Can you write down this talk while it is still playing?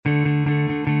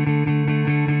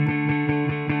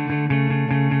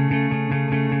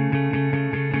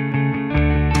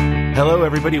Hello,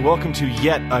 everybody. Welcome to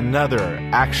yet another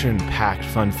action-packed,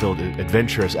 fun-filled,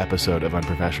 adventurous episode of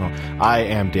Unprofessional. I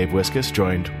am Dave Wiskus,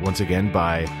 joined once again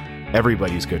by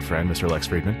everybody's good friend, Mr. Lex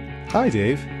Friedman. Hi,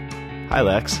 Dave. Hi,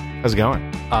 Lex. How's it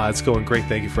going? It's going great.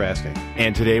 Thank you for asking.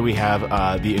 And today we have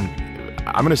I'm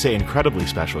going to say incredibly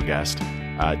special guest,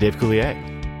 Dave Coulier.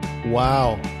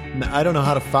 Wow. I don't know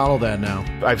how to follow that now.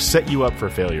 I've set you up for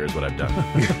failure is what I've done.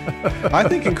 I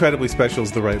think incredibly special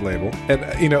is the right label.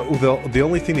 And, you know, the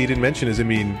only thing that he didn't mention is,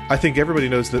 I think everybody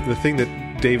knows that the thing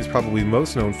that Dave is probably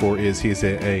most known for is he is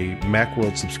a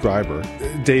Macworld subscriber.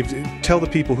 Dave, tell the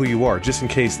people who you are, just in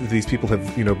case these people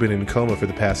have, been in coma for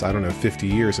the past, 50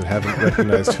 years and haven't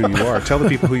recognized who you are. Tell the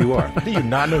people who you are. Do you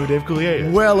not know who Dave Coulier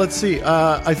is? Well, let's see.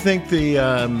 I think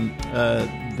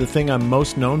the thing I'm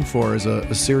most known for is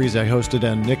a series I hosted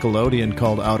on Nickelodeon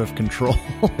called Out of Control.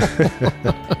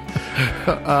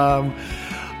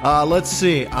 Let's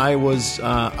see.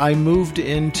 I moved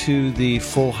into the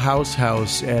Full House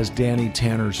house as Danny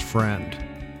Tanner's friend.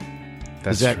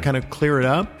 Does that kind of clear it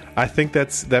up? I think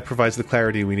that provides the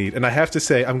clarity we need. And I have to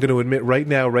say, I'm going to admit right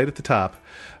now, right at the top,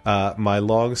 my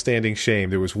long-standing shame.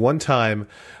 There was one time,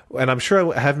 and I'm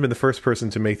sure I haven't been the first person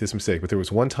to make this mistake, but there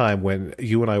was one time when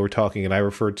you and I were talking and I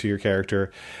referred to your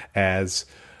character as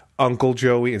Uncle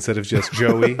Joey instead of just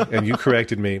Joey, and you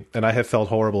corrected me, and I have felt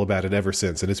horrible about it ever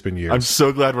since, and it's been years. I'm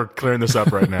so glad we're clearing this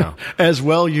up right now. As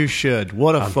well you should.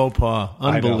 What a faux pas.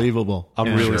 Unbelievable.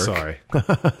 I'm really sorry.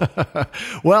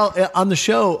 Well, on the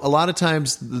show, a lot of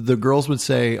times the girls would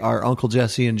say, "Are Uncle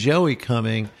Jesse and Joey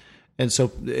coming?" And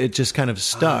so it just kind of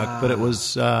stuck, but it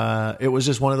was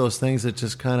just one of those things that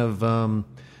just kind of,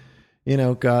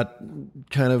 got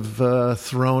kind of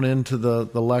thrown into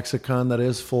the lexicon that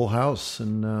is Full House.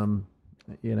 And,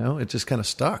 it just kind of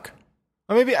stuck.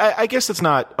 Well, maybe, I guess it's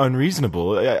not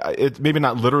unreasonable. It's maybe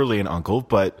not literally an uncle,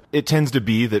 but it tends to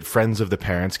be that friends of the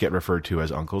parents get referred to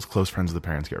as uncles. Close friends of the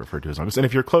parents get referred to as uncles. And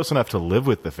if you're close enough to live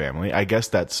with the family, I guess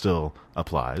that still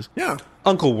applies. Yeah.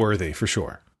 Uncle worthy, for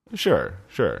sure. Sure.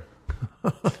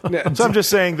 So I'm just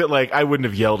saying that, I wouldn't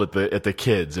have yelled at the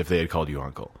kids if they had called you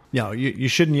uncle. No, you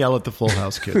shouldn't yell at the Full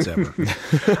House kids ever.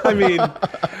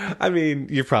 I mean,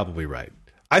 you're probably right.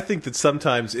 I think that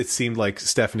sometimes it seemed like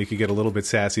Stephanie could get a little bit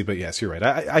sassy, but yes, you're right.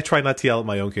 I try not to yell at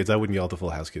my own kids. I wouldn't yell at the Full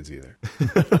House kids either.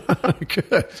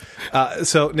 Good.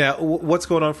 So now, what's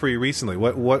going on for you recently?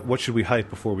 What should we hype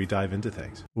before we dive into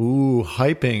things? Ooh,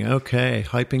 hyping. Okay,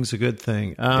 hyping's a good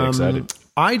thing. Get excited.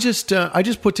 I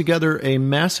just put together a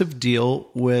massive deal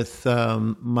with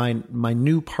my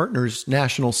new partners,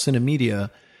 National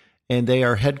Cinemedia, and they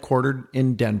are headquartered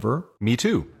in Denver. Me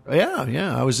too.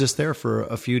 Yeah. I was just there for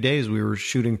a few days. We were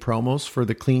shooting promos for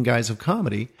the Clean Guys of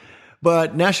Comedy.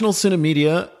 But National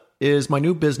Cinemedia is my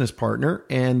new business partner,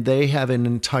 and they have an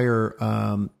entire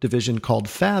division called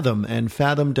Fathom, and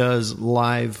Fathom does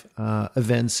live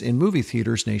events in movie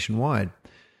theaters nationwide.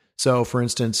 So, for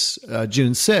instance,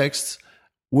 June 6th,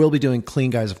 we'll be doing Clean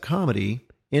Guys of Comedy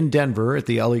in Denver at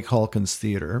the Ellie Calkins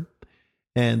Theater.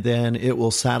 And then it will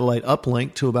satellite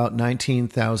uplink to about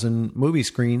 19,000 movie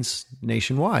screens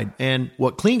nationwide. And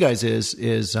what Clean Guys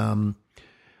is,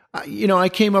 I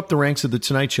came up the ranks of The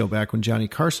Tonight Show back when Johnny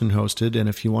Carson hosted. And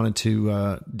if you wanted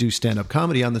to do stand-up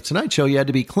comedy on The Tonight Show, you had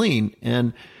to be clean.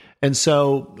 And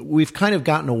so we've kind of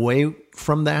gotten away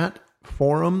from that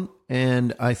forum.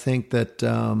 And I think that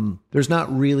there's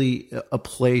not really a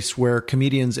place where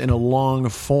comedians in a long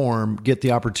form get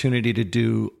the opportunity to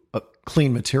do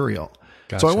clean material.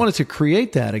 Gotcha. So I wanted to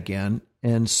create that again.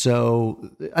 And so,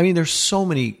 there's so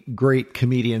many great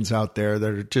comedians out there that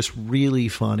are just really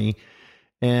funny,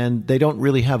 and they don't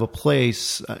really have a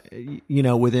place,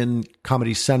 within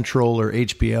Comedy Central or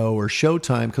HBO or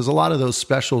Showtime, because a lot of those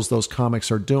specials those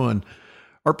comics are doing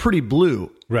are pretty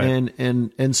blue. Right.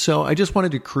 And so I just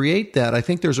wanted to create that. I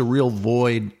think there's a real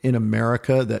void in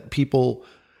America that people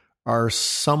are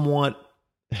somewhat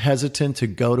hesitant to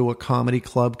go to a comedy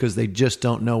club because they just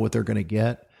don't know what they're going to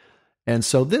get. And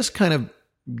so this kind of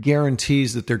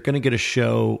guarantees that they're going to get a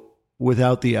show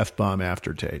without the F-bomb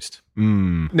aftertaste.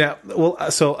 Now,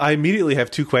 so I immediately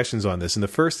have two questions on this. And the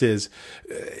first is,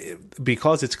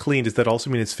 because it's clean, does that also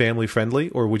mean it's family friendly?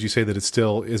 Or would you say that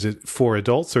is it for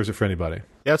adults or is it for anybody?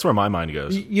 Yeah, that's where my mind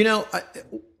goes.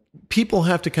 People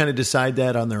have to kind of decide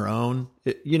that on their own.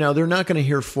 They're not going to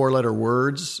hear four-letter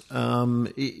words.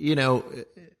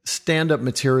 Stand-up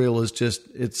material is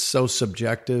it's so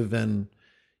subjective, and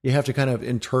you have to kind of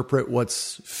interpret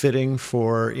what's fitting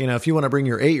for, if you want to bring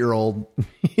your 8-year-old,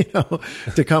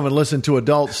 to come and listen to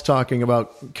adults talking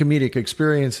about comedic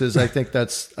experiences. I think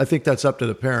that's up to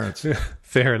the parents.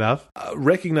 Fair enough.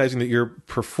 Recognizing that your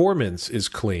performance is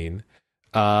clean,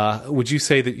 would you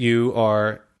say that you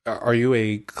are Are you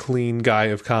a clean guy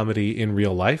of comedy in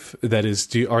real life? That is,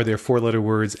 are there 4-letter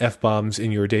words, F-bombs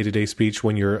in your day-to-day speech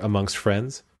when you're amongst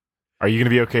friends? Are you going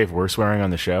to be okay if we're swearing on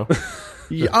the show?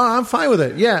 Yeah, I'm fine with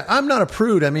it. Yeah, I'm not a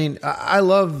prude. I mean, I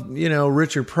love,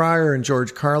 Richard Pryor and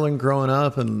George Carlin growing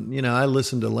up, and, I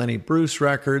listened to Lenny Bruce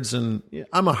records, and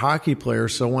I'm a hockey player.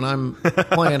 So when I'm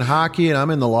playing hockey and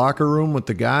I'm in the locker room with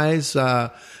the guys,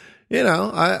 I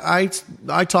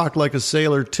talk like a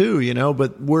sailor too,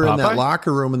 but we're in that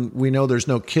locker room and we know there's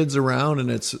no kids around and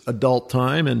it's adult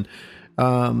time. And,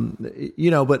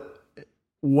 but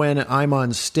when I'm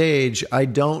on stage, I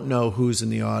don't know who's in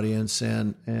the audience,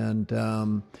 and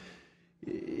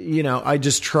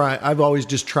I've always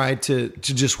just tried to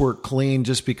just work clean,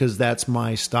 just because that's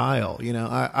my style.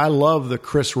 I love the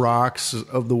Chris Rocks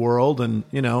of the world, and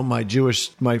my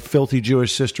filthy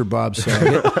Jewish sister Bob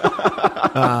Saget.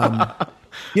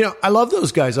 I love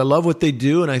those guys. I love what they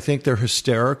do, and I think they're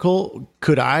hysterical.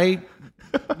 Could I,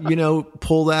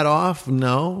 pull that off?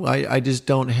 No, I just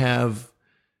don't have.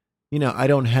 I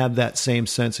don't have that same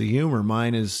sense of humor.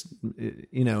 Mine is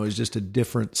just a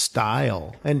different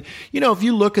style. And, if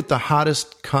you look at the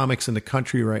hottest comics in the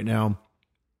country right now,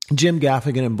 Jim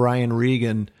Gaffigan and Brian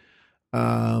Regan,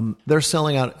 they're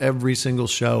selling out every single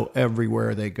show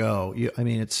everywhere they go.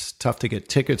 It's tough to get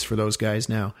tickets for those guys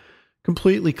now.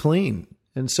 Completely clean.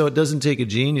 And so it doesn't take a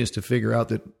genius to figure out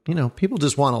that, people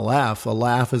just want to laugh. A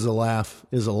laugh is a laugh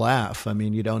is a laugh.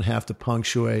 You don't have to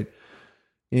punctuate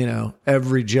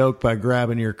every joke by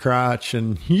grabbing your crotch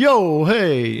and yo,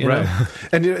 hey, right.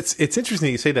 And it's interesting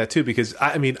you say that too, because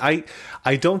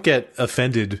I don't get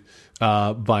offended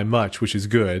by much, which is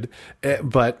good,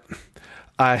 but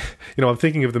I'm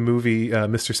thinking of the movie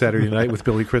Mr. Saturday Night with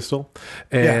Billy Crystal,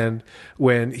 and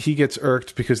when he gets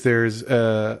irked because there's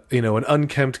an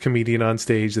unkempt comedian on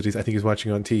stage that I think he's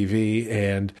watching on TV,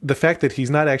 and the fact that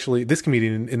he's not actually, this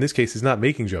comedian in this case is not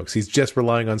making jokes, he's just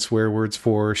relying on swear words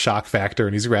for shock factor,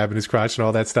 and he's grabbing his crotch and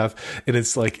all that stuff, and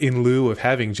it's like in lieu of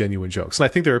having genuine jokes. And I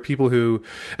think there are people who,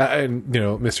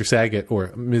 Mr. Saget,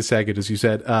 or Ms. Saget as you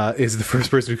said, is the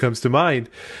first person who comes to mind,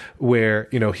 where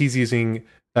he's using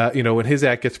when his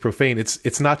act gets profane,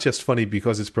 it's not just funny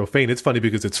because it's profane. It's funny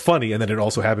because it's funny, and then it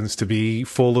also happens to be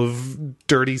full of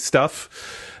dirty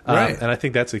stuff. Right. And I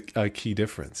think that's a key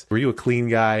difference. Were you a clean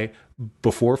guy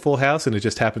before Full House, and it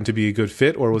just happened to be a good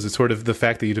fit, or was it sort of the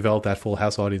fact that you developed that Full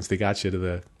House audience that got you to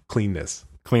the cleanness?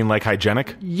 Clean like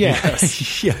hygienic?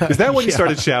 Yes. Yeah. Is that when you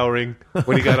started showering,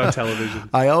 when you got on television?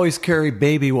 I always carry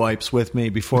baby wipes with me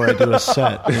before I do a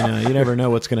set. You never know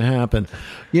what's going to happen.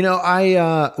 When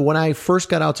I first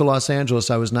got out to Los Angeles,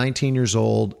 I was 19 years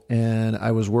old, and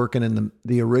I was working in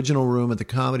the original room at the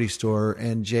Comedy Store,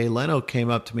 and Jay Leno came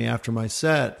up to me after my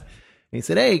set, and he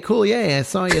said, "Hey, cool, yeah, I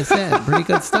saw your set. Pretty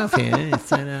good stuff here." He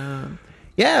said,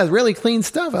 "Yeah, really clean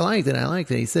stuff. I liked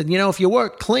it. He said, if you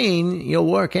work clean, you'll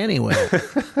work anywhere."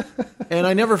 And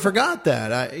I never forgot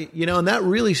that. And that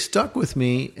really stuck with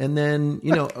me. And then,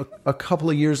 a couple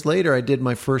of years later, I did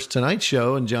my first Tonight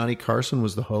Show, and Johnny Carson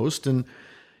was the host. And,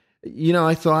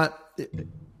 I thought,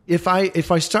 if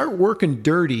I start working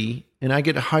dirty and I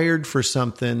get hired for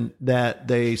something that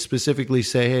they specifically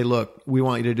say, "Hey, look, we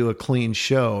want you to do a clean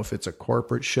show," if it's a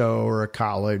corporate show or a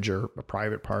college or a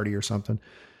private party or something,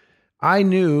 I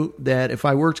knew that if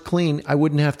I worked clean, I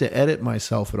wouldn't have to edit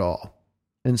myself at all.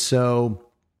 And so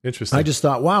interesting. I just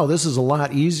thought, wow, this is a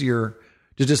lot easier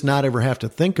to just not ever have to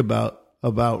think about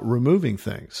removing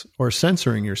things or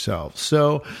censoring yourself.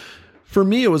 So for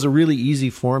me, it was a really easy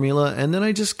formula. And then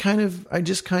I just kind of,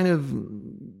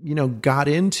 got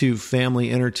into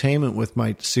family entertainment with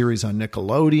my series on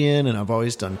Nickelodeon. And I've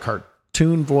always done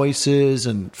cartoon voices,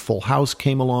 and Full House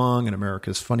came along, and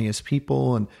America's Funniest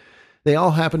People. And they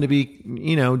all happen to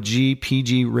be,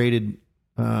 PG rated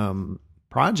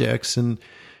projects. And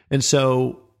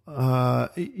so, I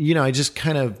just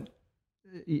kind of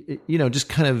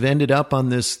ended up on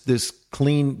this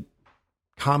clean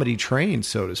comedy train,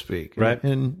 so to speak. Right.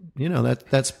 And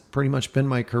that's pretty much been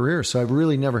my career. So I've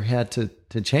really never had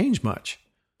to change much.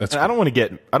 I don't want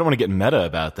to get meta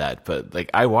about that, but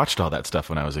like I watched all that stuff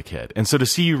when I was a kid. And so to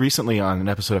see you recently on an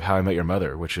episode of How I Met Your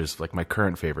Mother, which is like my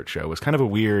current favorite show, was kind of a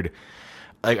weird,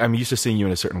 I'm used to seeing you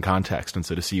in a certain context. And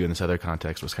so to see you in this other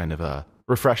context was kind of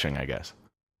refreshing, I guess.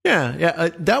 Yeah.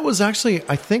 That was actually,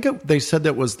 I think they said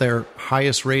that was their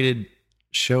highest rated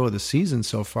show of the season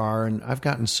so far. And I've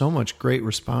gotten so much great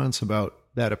response about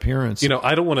that appearance.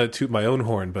 I don't want to toot my own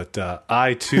horn, but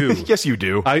I too. Yes, you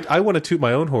do. I want to toot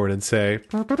my own horn and say,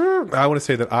 I want to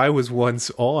say that I was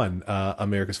once on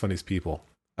America's Funniest People.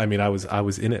 I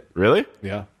was in it. Really?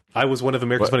 Yeah. I was one of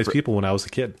America's Funniest People when I was a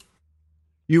kid.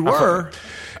 You were.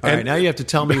 All right, now you have to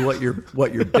tell me what your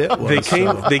bit was.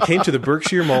 They came to the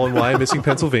Berkshire Mall in Wyomissing,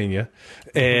 Pennsylvania,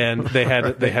 and they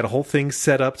had a whole thing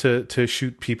set up to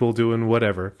shoot people doing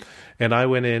whatever. And I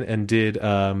went in and did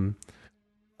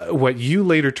what you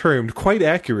later termed quite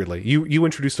accurately. You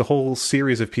introduced a whole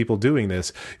series of people doing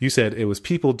this. You said it was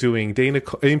people doing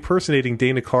impersonating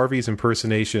Dana Carvey's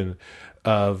impersonation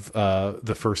of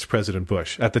the first President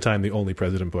Bush, at the time the only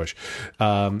President Bush.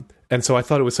 And so I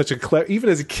thought it was such a clever, even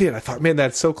as a kid, I thought, man,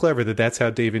 that's so clever that's how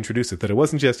Dave introduced it, that it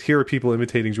wasn't just here are people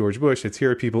imitating George Bush, it's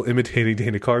here are people imitating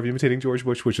Dana Carvey, imitating George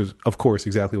Bush, which is, of course,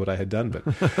 exactly what I had done. But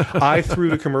I threw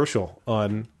the commercial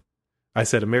on, I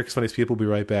said, America's Funniest People will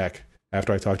be right back,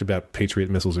 after I talked about Patriot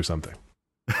missiles or something.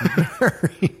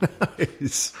 Very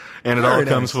nice. And it all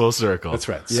comes full circle. That's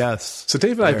right. Yes. So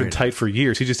Dave and I have been tight for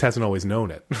years. He just hasn't always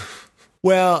known it.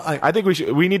 Well, I think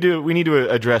we need to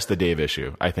address the Dave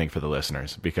issue, I think, for the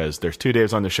listeners, because there's 2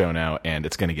 Daves on the show now, and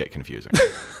it's going to get confusing.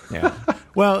 Yeah.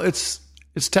 Well, it's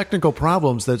technical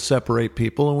problems that separate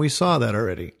people, and we saw that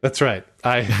already. That's right.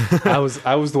 I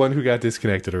was the one who got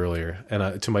disconnected earlier,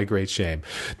 and to my great shame.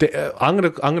 I'm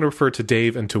gonna refer to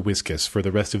Dave and to Whiskus for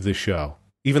the rest of this show,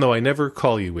 even though I never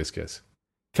call you Whiskus.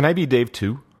 Can I be Dave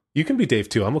too? You can be Dave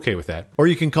too. I'm okay with that. Or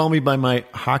you can call me by my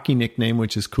hockey nickname,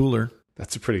 which is Cooler.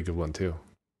 That's a pretty good one too.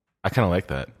 I kind of like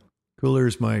that. Cooler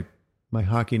is my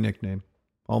hockey nickname.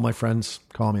 All my friends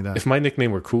call me that. If my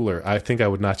nickname were Cooler, I think I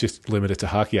would not just limit it to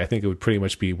hockey. I think it would pretty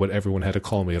much be what everyone had to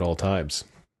call me at all times.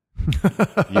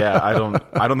 Yeah, I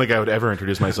don't think I would ever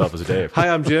introduce myself as a Dave. Hi,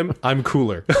 I'm Jim. I'm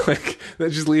Cooler. Like,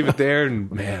 let's just leave it there.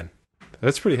 And man,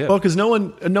 that's pretty hip. Well, because no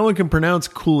one can pronounce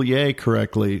Coulier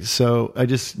correctly. So I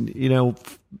just,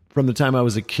 from the time I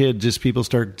was a kid, just people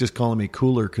start just calling me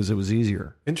Cooler because it was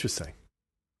easier. Interesting.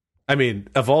 I mean,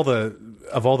 of all the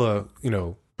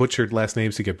butchered last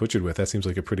names to get butchered with, that seems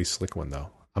like a pretty slick one, though.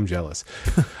 I'm jealous.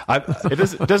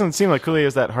 It doesn't seem like Coulier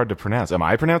is that hard to pronounce. Am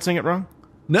I pronouncing it wrong?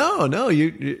 No,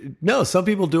 no. Some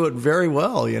people do it very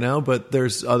well, but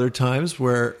there's other times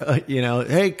where,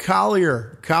 hey,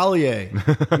 Collier,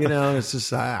 it's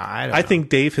just, I don't know. I think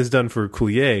Dave has done for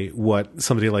Coulier what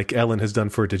somebody like Ellen has done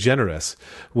for DeGeneres,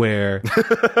 where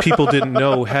people didn't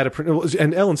know how to,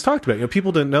 and Ellen's talked about,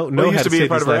 people didn't know how to say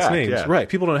these last names. Yeah. Right.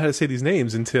 People don't know how to say these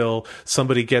names until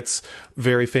somebody gets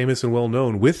very famous and well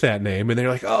known with that name. And they're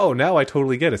like, oh, now I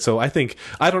totally get it. So I think,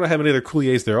 I don't know how many other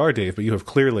Couliers there are, Dave, but you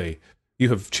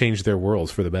have changed their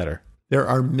worlds for the better. There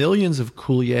are millions of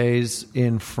Couliers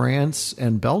in France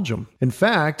and Belgium. In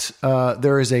fact,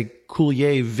 there is a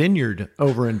Coulier vineyard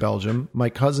over in Belgium. My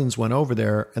cousins went over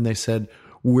there and they said,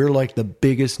 we're like the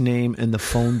biggest name in the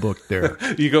phone book there.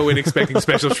 You go in expecting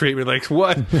special treatment, like,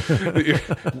 what?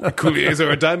 Couliers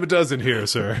are a dime a dozen here,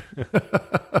 sir.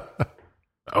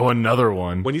 Oh, another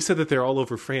one. When you said that they're all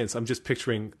over France, I'm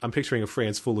picturing a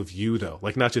France full of you, though.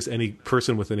 Like, not just any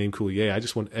person with the name Coulier. I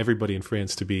just want everybody in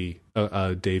France to be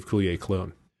a Dave Coulier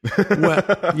clone. Well,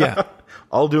 yeah.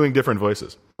 All doing different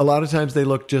voices. A lot of times they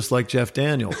look just like Jeff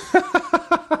Daniels.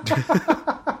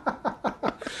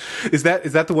 Is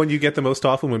that the one you get the most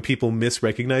often when people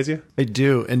misrecognize you? I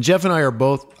do. And Jeff and I are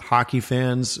both hockey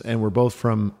fans, and we're both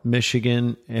from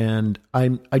Michigan. And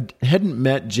I hadn't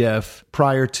met Jeff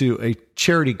prior to a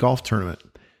charity golf tournament.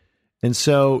 And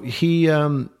so he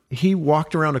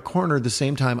walked around a corner the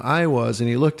same time I was, and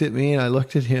he looked at me and I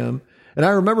looked at him. And I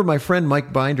remember my friend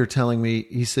Mike Binder telling me,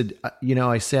 he said,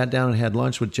 I sat down and had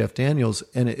lunch with Jeff Daniels,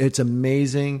 and it's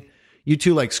amazing. You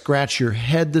two like scratch your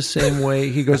head the same way.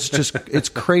 He goes, it's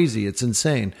crazy. It's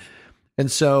insane. And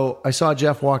so I saw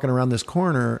Jeff walking around this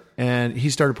corner, and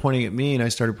he started pointing at me and I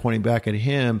started pointing back at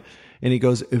him. And he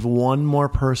goes, if one more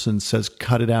person says,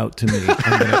 cut it out to me,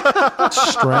 I'm going to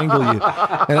strangle you.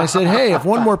 And I said, hey, if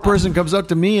one more person comes up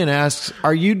to me and asks,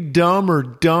 are you dumb or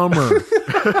dumber?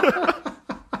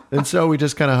 And so we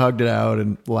just kind of hugged it out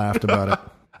and laughed about it.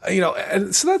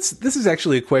 And so this is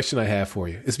actually a question I have for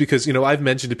you. It's because, I've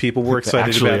mentioned to people we're excited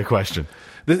actually about a question.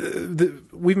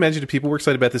 We've mentioned to people we're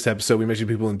excited about this episode. We mentioned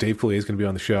to people, and Dave Coulier is going to be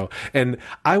on the show. And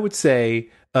I would say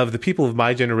of the people of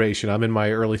my generation, I'm in my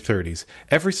early 30s.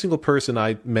 Every single person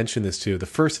I mention this to, the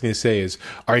first thing they say is,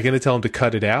 "Are you going to tell them to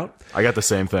cut it out?" I got the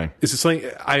same thing. Is it something?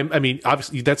 I mean,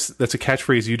 obviously that's a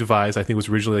catchphrase you devised. I think it was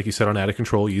originally, like you said, on Out of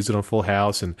Control. You used it on Full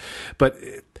House, but.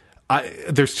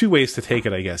 There's two ways to take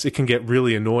it, I guess. It can get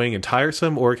really annoying and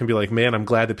tiresome, or it can be like, man, I'm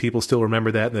glad that people still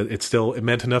remember that, and that it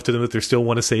meant enough to them that they still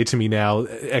want to say it to me now,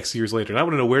 X years later. And I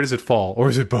want to know, where does it fall, or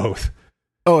is it both?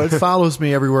 Oh, it follows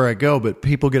me everywhere I go, but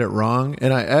people get it wrong.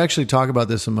 And I actually talk about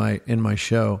this in my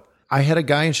show. I had a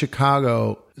guy in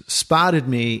Chicago spotted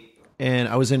me, and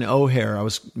I was in O'Hare. I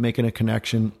was making a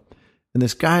connection, And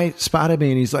this guy spotted me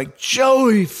and he's like,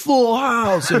 Joey, Full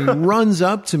House. And he runs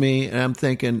up to me and I'm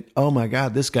thinking, oh my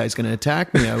God, this guy's going to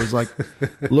attack me. I was like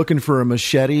looking for a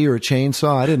machete or a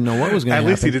chainsaw. I didn't know what was going to happen.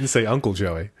 At least he didn't say Uncle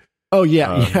Joey. Oh,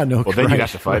 yeah. No. Well, then you'd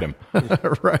have to fight him.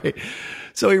 Right.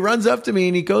 So he runs up to me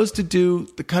and he goes to do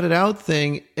the cut it out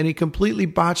thing and he completely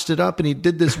botched it up and he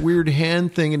did this weird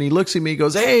hand thing and he looks at me, he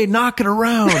goes, hey, knock it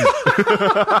around.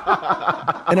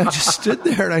 And I just stood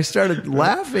there and I started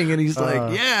laughing and he's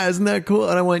like, yeah, isn't that cool?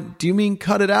 And I went, do you mean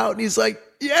cut it out? And he's like,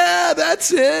 yeah,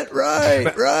 that's it.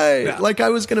 Right. Like I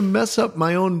was going to mess up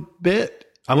my own bit.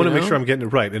 I'm going to make sure I'm getting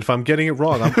it right. And if I'm getting it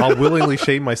wrong, I'll willingly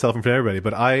shame myself in front of everybody.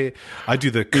 But I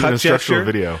do the cut gesture,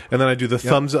 video. And then I do the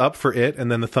thumbs up for it, and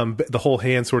then the whole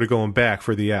hand sort of going back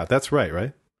for the out. That's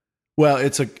right? Well,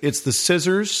 it's the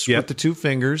scissors with the two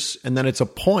fingers, and then it's a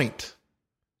point.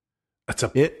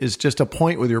 It is just a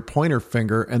point with your pointer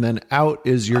finger, and then out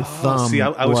is your thumb. See,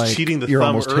 I was cheating the you're thumb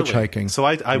almost early. hitchhiking. So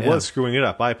I was screwing it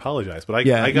up. I apologize, but I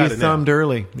got it now. You thumbed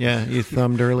early. Yeah, you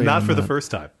thumbed early. Not for the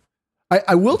first time.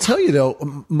 I will tell you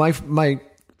though, my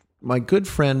good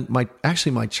friend, my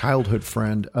childhood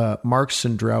friend, Mark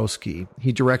Sandrowski,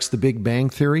 he directs The Big Bang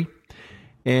Theory,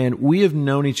 and we have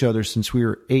known each other since we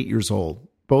were 8 years old,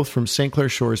 both from St. Clair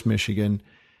Shores, Michigan.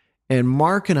 And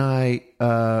Mark and I,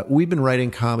 we've been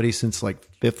writing comedy since like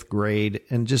 5th grade,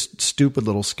 and just stupid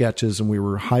little sketches, and we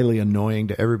were highly annoying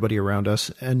to everybody around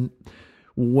us. And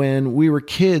when we were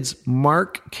kids,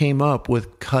 Mark came up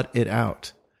with Cut It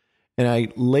Out. And I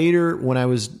later, when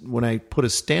I put a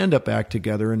stand-up act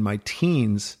together in my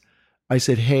teens, I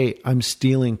said, hey, I'm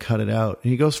stealing Cut It Out. And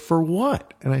he goes, for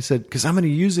what? And I said, because I'm going to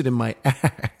use it in my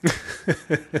act.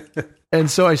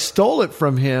 And so I stole it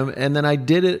from him, and then I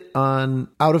did it on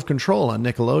Out of Control on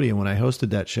Nickelodeon when I hosted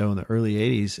that show in the early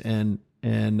 80s.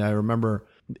 And I remember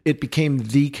it became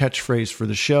the catchphrase for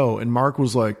the show. And Mark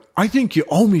was like, I think you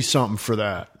owe me something for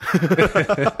that.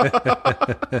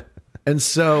 And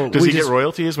so does he get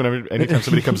royalties anytime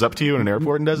somebody comes up to you in an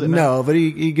airport and does it? No, but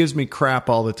he gives me crap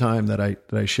all the time that I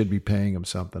should be paying him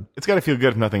something. It's got to feel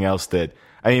good if nothing else. That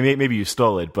I mean, maybe you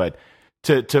stole it, but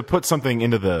to put something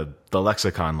into the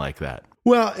lexicon like that.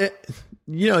 Well,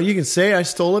 you can say I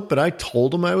stole it, but I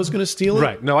told him I was going to steal it.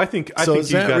 Right? No, I think is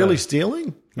that really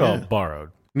stealing? Oh, borrowed.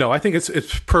 No, I think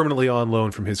it's permanently on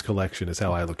loan from his collection is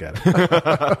how I look at it.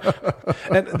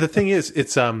 And the thing is,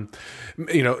 it's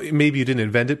maybe you didn't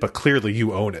invent it, but clearly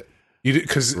you own it. You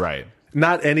because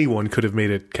not anyone could have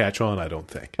made it catch on. I don't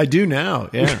think. I do now.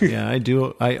 Yeah, I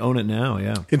do. I own it now.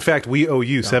 Yeah. In fact, we owe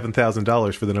you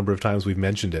 $7,000 for the number of times we've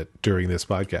mentioned it during this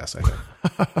podcast. I think,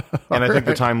 and I think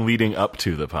the time leading up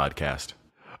to the podcast.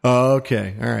 Oh,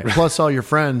 okay. All right. Plus all your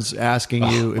friends asking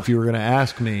you if you were going to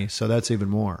ask me. So that's even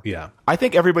more. Yeah. I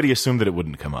think everybody assumed that it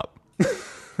wouldn't come up.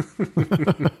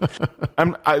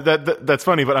 That's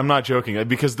funny, but I'm not joking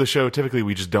because the show, typically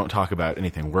we just don't talk about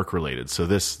anything work related. So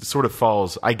this sort of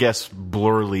falls, I guess,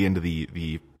 blurrily into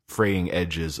the fraying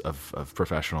edges of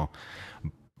professional,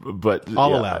 but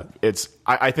I'll allow it.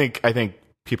 I think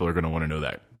people are going to want to know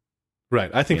that. Right.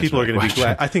 I think people are going to be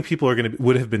glad. I think people are going to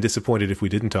would have been disappointed if we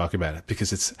didn't talk about it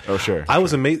because it's. Oh, sure. I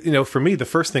was amazed. For me, the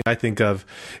first thing I think of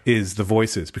is the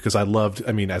voices because I loved.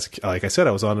 I mean, like I said,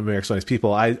 I was on America's Funniest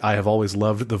People. I have always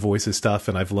loved the voices stuff,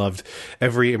 and I've loved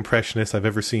every impressionist I've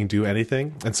ever seen do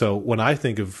anything. And so when I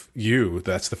think of you,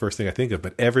 that's the first thing I think of.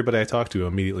 But everybody I talk to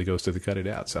immediately goes to the Cut It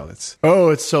Out. So it's.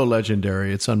 Oh, it's so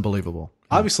legendary. It's unbelievable.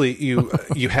 Obviously, you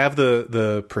have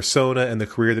the persona and the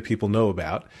career that people know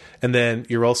about, and then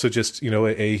you're also just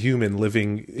a human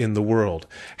living in the world.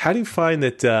 How do you find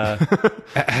that?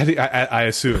 I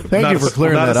assume Thank you for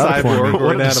clearing that up for me.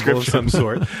 Or an animal of some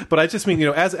sort. But I just mean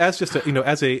as just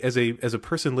as a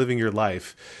person living your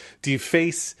life, do you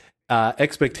face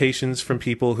expectations from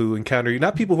people who encounter you,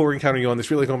 not people who are encountering you on this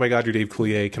really like, oh my God, you're Dave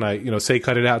Coulier. Can I, say,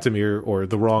 cut it out to me or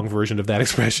the wrong version of that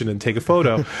expression and take a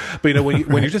photo. But,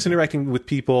 when you're just interacting with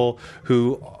people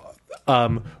who,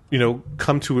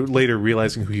 come to later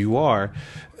realizing who you are,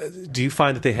 do you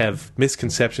find that they have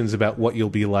misconceptions about what you'll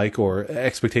be like or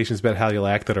expectations about how you'll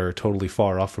act that are totally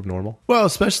far off from normal? Well,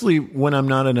 especially when I'm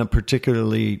not in a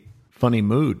particularly funny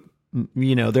mood.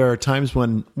 There are times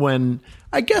when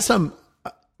I guess I'm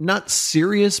not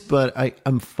serious, but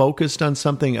I'm focused on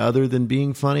something other than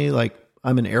being funny. Like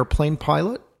I'm an airplane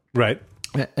pilot. Right.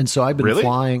 And so I've been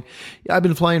flying. I've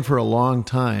been flying for a long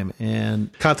time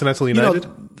and Continental United.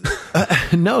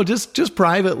 No, just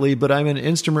privately, but I'm an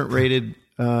instrument rated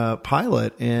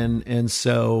pilot. And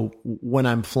so when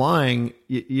I'm flying,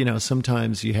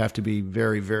 sometimes you have to be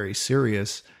very, very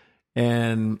serious.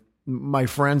 And my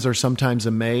friends are sometimes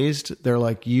amazed. They're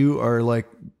like, you are like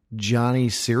Johnny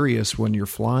serious when you're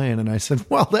flying? And I said,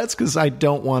 well, that's because I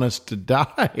don't want us to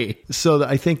die. So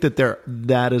I think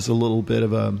that is a little bit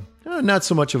of a, not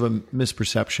so much of a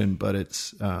misperception, but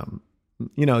it's,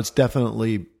 it's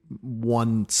definitely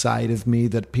one side of me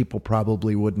that people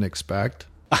probably wouldn't expect.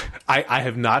 I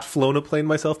have not flown a plane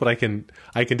myself, but I can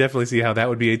definitely see how that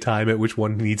would be a time at which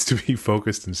one needs to be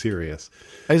focused and serious.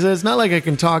 I said, it's not like I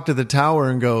can talk to the tower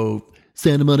and go,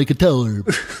 Santa Monica Tower,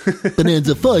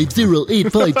 Bonanza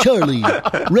 5085 Charlie,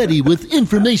 ready with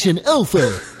information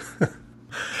alpha.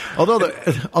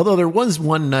 Although there was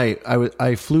one night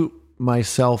I flew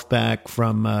myself back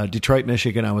from Detroit,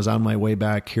 Michigan. I was on my way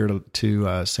back here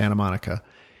to Santa Monica,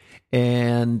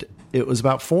 and it was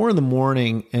about 4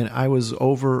 a.m, and I was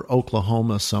over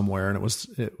Oklahoma somewhere, and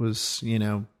it was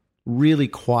really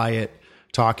quiet,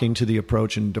 talking to the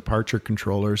approach and departure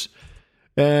controllers.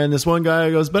 And this one guy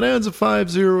goes, Bonanza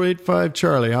 5085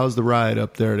 Charlie, how's the ride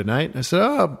up there tonight? And I said,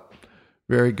 oh,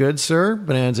 very good, sir.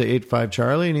 Bonanza 85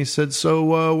 Charlie. And he said,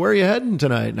 so where are you heading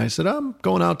tonight? And I said, I'm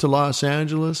going out to Los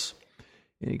Angeles.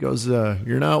 And he goes,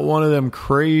 you're not one of them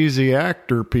crazy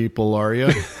actor people, are you?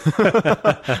 Like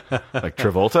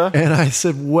Travolta? And I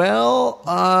said, well,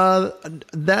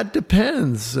 that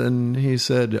depends. And he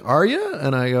said, are you?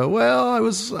 And I go, well, I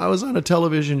was on a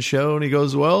television show. And he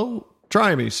goes, well,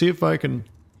 try me. See if I can,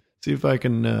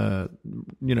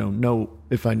 know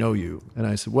if I know you. And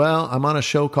I said, well, I'm on a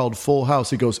show called Full House.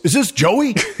 He goes, is this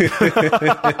Joey?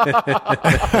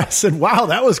 I said, wow,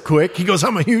 that was quick. He goes,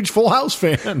 I'm a huge Full House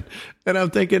fan. And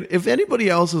I'm thinking, if anybody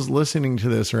else is listening to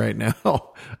this right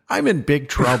now, I'm in big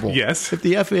trouble. Yes. If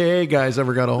the FAA guys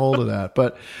ever got a hold of that.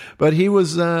 But he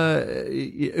was,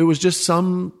 it was just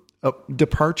some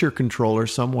departure controller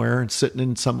somewhere and sitting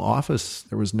in some office.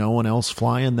 There was no one else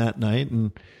flying that night.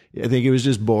 And I think he was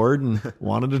just bored and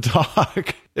wanted to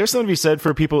talk. There's something to be said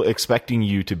for people expecting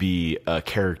you to be a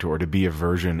character or to be a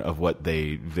version of what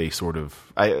they sort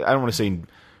of, I don't want to say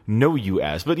know you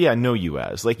as, but yeah, know you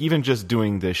as. Like even just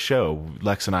doing this show,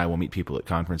 Lex and I will meet people at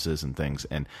conferences and things.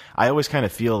 And I always kind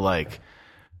of feel like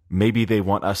maybe they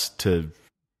want us to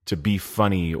be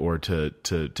funny or to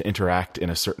interact in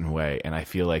a certain way. And I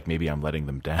feel like maybe I'm letting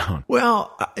them down.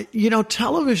 Well,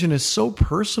 television is so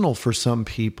personal for some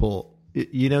people.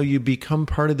 You become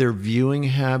part of their viewing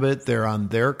habit. They're on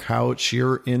their couch.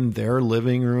 You're in their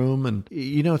living room. And,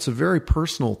 it's a very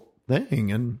personal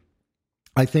thing. And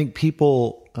I think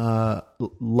people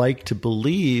like to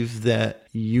believe that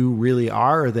you really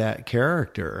are that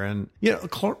character. And,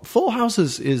 Full House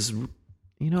is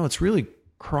it's really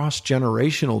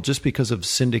cross-generational just because of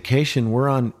syndication. We're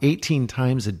on 18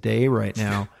 times a day right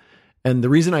now. And the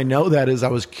reason I know that is I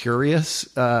was curious.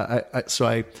 So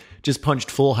I just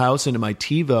punched Full House into my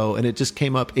TiVo, and it just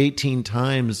came up 18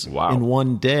 times in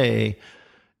one day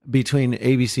between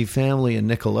ABC Family and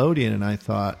Nickelodeon. And I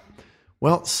thought,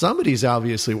 well, somebody's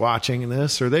obviously watching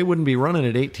this, or they wouldn't be running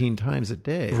it 18 times a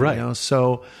day. Right.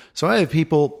 So I have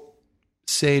people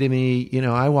say to me,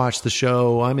 I watched the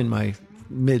show. I'm in my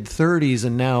mid-30s,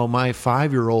 and now my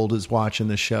 5-year-old is watching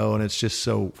the show, and it's just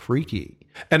so freaky.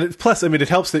 And it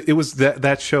helps that it was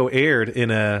that show aired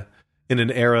in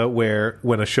an era where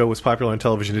when a show was popular on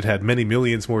television, it had many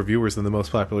millions more viewers than the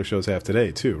most popular shows have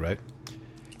today, too, right?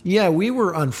 Yeah, we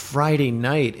were on Friday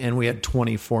night, and we had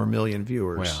 24 million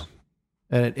viewers. Wow.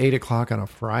 And at 8 o'clock on a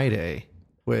Friday,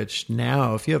 which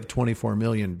now, if you have 24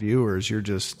 million viewers, you're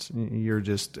just a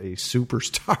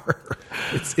superstar.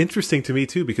 It's interesting to me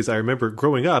too, because I remember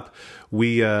growing up,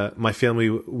 my family,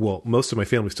 well, most of my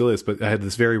family still is, but I had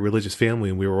this very religious family,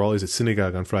 and we were always at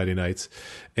synagogue on Friday nights,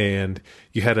 and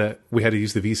we had to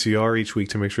use the VCR each week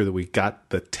to make sure that we got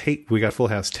the tape, we got Full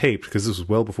House taped, because this was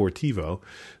well before TiVo,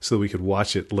 so that we could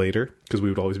watch it later, because we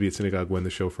would always be at synagogue when the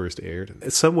show first aired.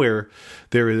 And somewhere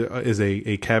there is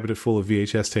a cabinet full of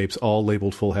VHS tapes, all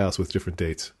labeled Full House with different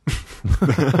dates.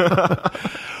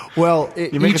 Well,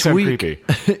 creepy.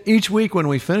 Each week when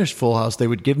we finished Full House, they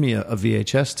would give me a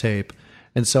VHS tape.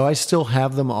 And so I still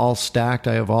have them all stacked.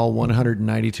 I have all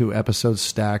 192 episodes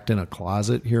stacked in a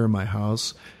closet here in my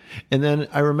house. And then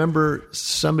I remember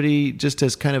somebody, just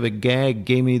as kind of a gag,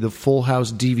 gave me the Full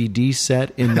House DVD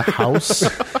set in the house.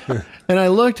 And I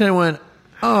looked and I went,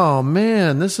 oh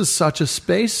man, this is such a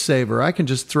space saver. I can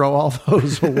just throw all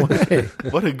those away.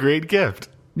 What a great gift.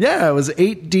 Yeah, it was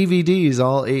 8 DVDs,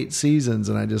 all 8 seasons.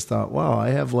 And I just thought, wow,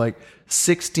 I have like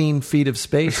 16 feet of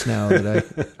space now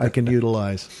that I can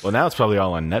utilize. Well, now it's probably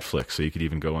all on Netflix, so you could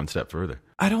even go one step further.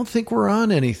 I don't think we're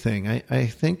on anything. I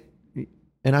think,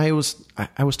 and I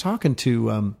was talking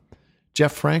to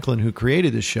Jeff Franklin, who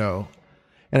created the show,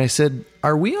 and I said,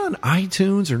 are we on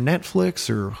iTunes or Netflix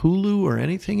or Hulu or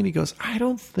anything? And he goes, I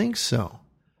don't think so.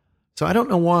 So I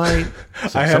don't know why.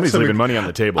 Somebody's leaving money on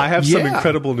the table. I have some Yeah.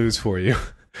 incredible news for you.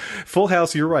 Full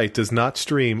House, you're right, does not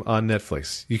stream on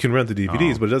Netflix. You can rent the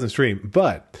DVDs, but it doesn't stream.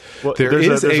 But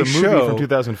there's a movie show from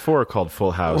 2004 called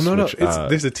Full House. Oh, no, which,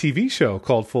 there's a TV show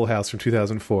called Full House from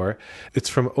 2004. It's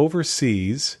from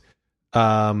overseas,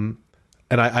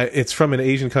 and it's from an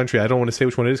Asian country. I don't want to say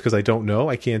which one it is because I don't know.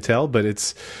 I can't tell. But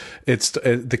it's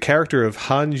the character of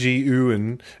Han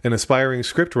Ji-eun, an aspiring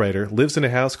scriptwriter, lives in a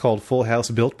house called Full House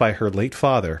built by her late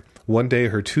father. One day,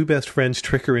 her two best friends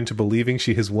trick her into believing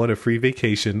she has won a free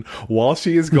vacation. While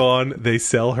she is gone, they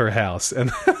sell her house.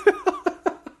 And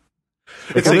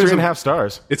it's 3.5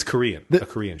 stars. It's Korean, a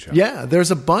Korean show. Yeah,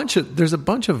 there's a bunch of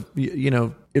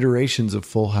iterations of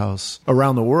Full House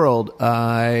around the world.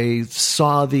 I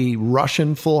saw the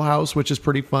Russian Full House, which is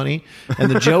pretty funny,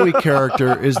 and the Joey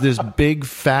character is this big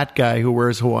fat guy who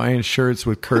wears Hawaiian shirts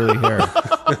with curly hair.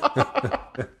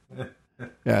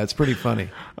 Yeah, it's pretty funny.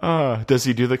 Does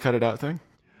he do the cut it out thing?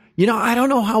 I don't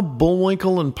know how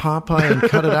Bullwinkle and Popeye and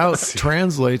Cut It Out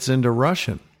translates into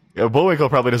Russian. Yeah, Bullwinkle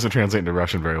probably doesn't translate into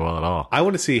Russian very well at all. I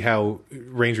want to see how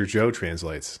Ranger Joe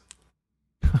translates.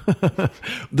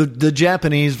 The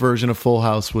Japanese version of Full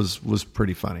House was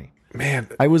pretty funny. Man,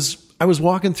 I was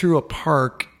walking through a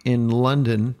park in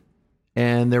London,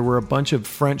 and there were a bunch of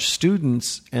French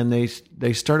students, and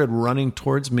they started running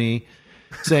towards me,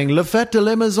 saying "La fête de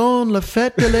la maison, la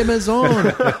fête de la maison,"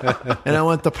 and I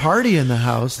went, "The party in the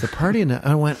house, the party in the."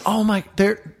 I went, "Oh my,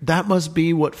 that must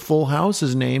be what Full House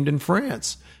is named in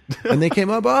France." And they came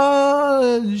up,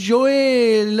 "Oh,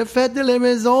 Joey, la fête de la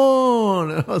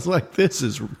maison." And I was like,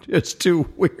 it's too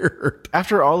weird.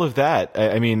 After all of that,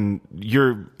 I mean,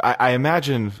 I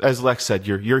imagine, as Lex said,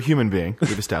 you're a human being.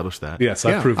 We've established that. Yes,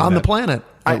 I've proven on that. the planet,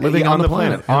 living on the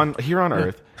planet. Here on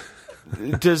Earth.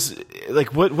 Does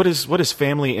what is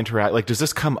family interact like? Does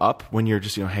this come up when you're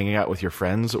just hanging out with your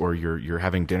friends or you're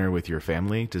having dinner with your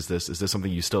family? Is this something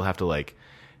you still have to like?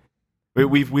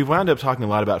 We've wound up talking a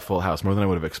lot about Full House, more than I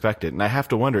would have expected, and I have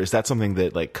to wonder, is that something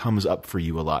that like comes up for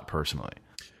you a lot personally?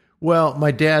 Well,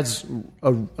 my dad's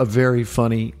a very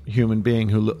funny human being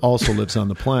who also lives on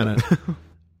the planet.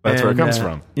 That's where it comes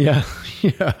from. Yeah,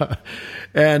 yeah.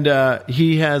 And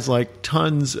he has like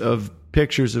tons of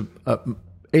pictures of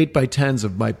 8x10s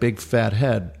of my big fat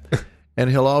head. And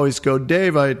he'll always go,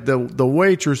 "Dave, the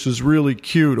waitress is really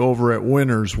cute over at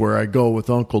Winners where I go with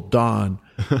Uncle Don.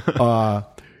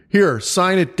 Here,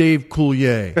 sign it, Dave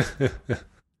Coulier."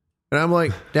 And I'm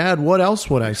like, "Dad, what else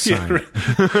would I sign?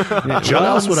 What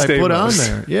else would I put on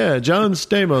there?" Yeah, John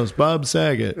Stamos, Bob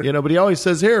Saget. But he always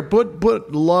says, "Here,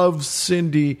 put love,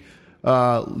 Cindy,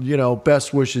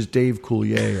 best wishes, Dave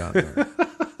Coulier on there."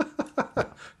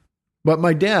 But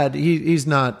my dad, he's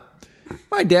not.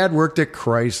 My dad worked at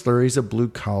Chrysler. He's a blue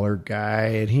collar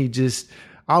guy, and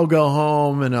I'll go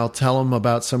home and I'll tell him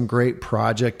about some great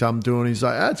project I'm doing. He's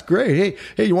like, "That's great.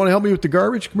 Hey, you want to help me with the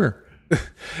garbage? Come here."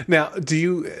 Now, do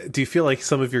you feel like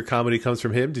some of your comedy comes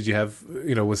from him? Did you have,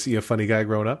 was he a funny guy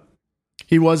growing up?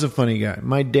 He was a funny guy.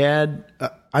 My dad,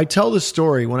 I tell the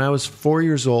story when I was 4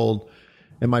 years old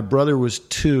and my brother was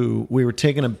 2. We were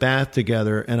taking a bath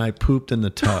together and I pooped in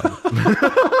the tub.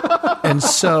 And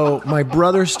so my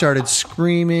brother started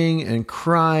screaming and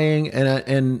crying,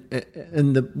 and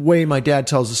the way my dad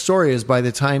tells the story is by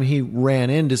the time he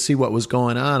ran in to see what was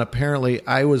going on, apparently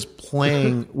I was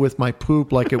playing with my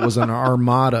poop like it was an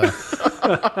armada.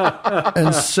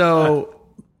 And so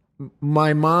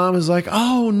my mom is like,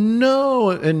 "Oh no."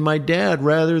 And my dad,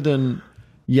 rather than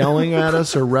yelling at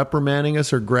us or reprimanding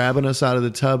us or grabbing us out of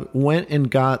the tub, went and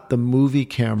got the movie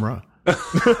camera.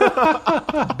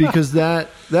 Because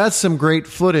that's some great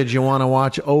footage you want to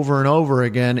watch over and over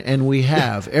again, and we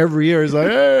have every year. He's like,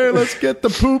 "Hey, let's get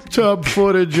the poop tub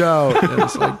footage out." And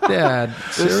it's like, "Dad,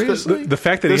 seriously?" The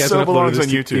fact that he This hasn't so belongs uploaded on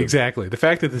this YouTube. Exactly. The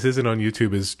fact that this isn't on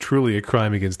YouTube is truly a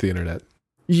crime against the internet.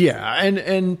 Yeah,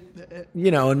 and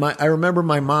I remember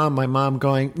my mom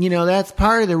going, "That's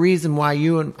part of the reason why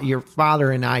you and your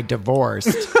father and I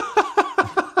divorced."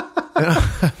 And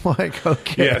I'm like,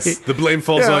 "Okay." Yes, the blame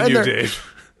falls on you, Dave.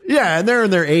 Yeah, and they're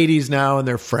in their 80s now, and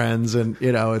they're friends, and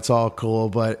it's all cool.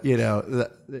 But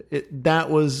that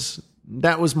was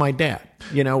my dad.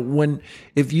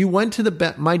 If you went to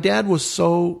the my dad was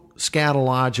so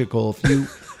scatological.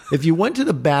 If you went to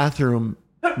the bathroom,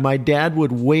 my dad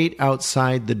would wait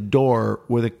outside the door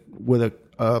with a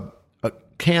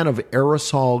can of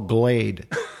aerosol Glade,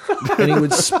 and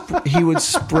he would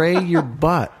spray your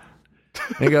butt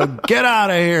and go, "Get out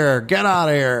of here! Get out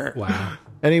of here!" Wow.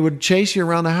 And he would chase you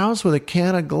around the house with a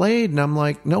can of Glade. And I'm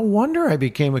like, no wonder I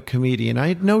became a comedian. I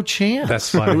had no chance.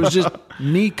 That's funny. It was just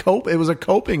It was a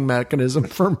coping mechanism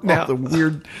for all the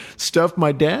weird stuff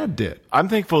my dad did. I'm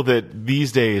thankful that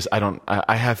these days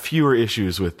I have fewer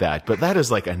issues with that, but that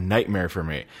is like a nightmare for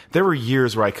me. There were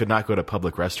years where I could not go to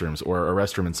public restrooms or a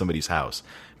restroom in somebody's house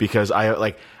because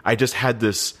I just had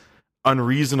this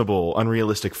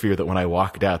unrealistic fear that when I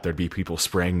walked out, there'd be people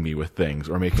spraying me with things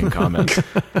or making comments.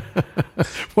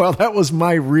 Well, that was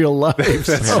my real life.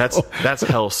 That's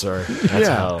hell, sir. That's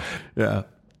hell. Yeah.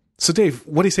 So, Dave,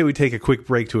 what do you say we take a quick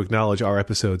break to acknowledge our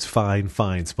episode's fine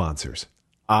sponsors?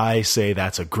 I say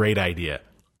that's a great idea.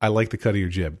 I like the cut of your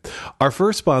jib. Our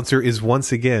first sponsor is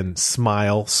once again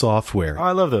Smile Software. Oh,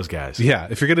 I love those guys. Yeah,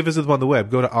 if you're going to visit them on the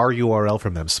web, go to our URL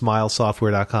from them,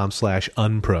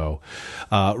 smilesoftware.com/unpro.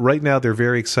 Right now, they're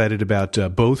very excited about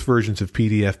both versions of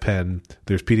PDF Pen.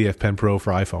 There's PDF Pen Pro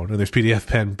for iPhone, and there's PDF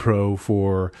Pen Pro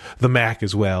for the Mac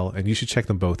as well, and you should check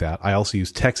them both out. I also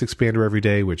use Text Expander every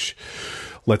day, which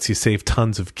lets you save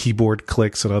tons of keyboard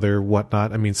clicks and other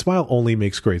whatnot. I mean, Smile only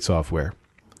makes great software.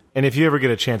 And if you ever get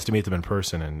a chance to meet them in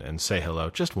person and say hello,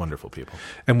 just wonderful people.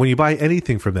 And when you buy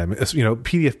anything from them,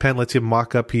 PDF Pen lets you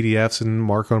mock up PDFs and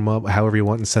mark them up however you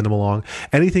want and send them along.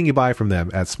 Anything you buy from them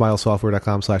at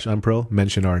smilesoftware.com/unpro,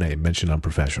 mention our name, mention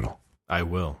Unprofessional. I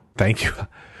will. Thank you.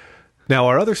 Now,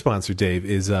 our other sponsor, Dave,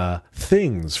 is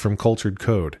Things from Cultured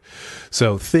Code.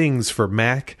 So Things for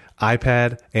Mac,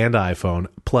 iPad, and iPhone,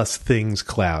 plus Things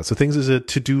Cloud. So Things is a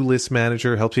to-do list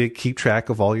manager, helps you keep track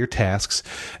of all your tasks.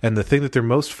 And the thing that they're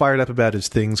most fired up about is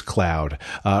Things Cloud.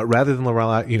 Rather than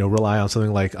rely on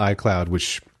something like iCloud,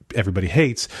 which everybody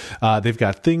hates, they've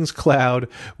got Things Cloud,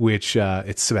 which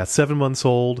it's about 7 months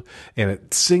old, and it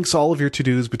syncs all of your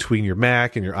to-dos between your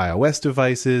Mac and your iOS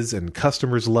devices, and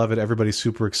customers love it. Everybody's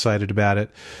super excited about it.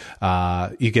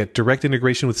 You get direct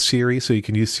integration with Siri, so you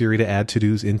can use Siri to add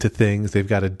to-dos into Things. They've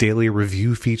got a daily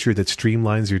review feature that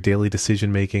streamlines your daily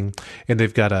decision making, and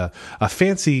they've got a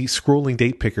fancy scrolling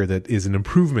date picker that is an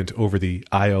improvement over the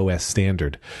iOS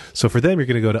standard. So for them, you're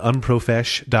going to go to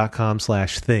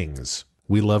unprofesh.com/things.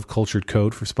 We love Cultured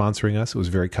Code for sponsoring us. It was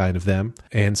very kind of them.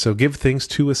 And so give Things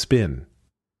to a spin.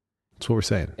 That's what we're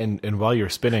saying. And while you're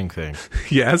spinning things,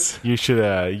 yes, you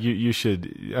should you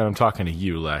should. I'm talking to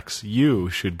you, Lex. You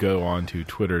should go on to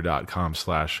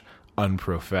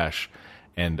twitter.com/unprofesh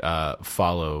and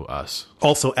follow us.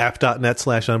 Also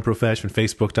app.net/unprofesh and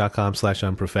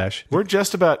facebook.com/unprofesh. We're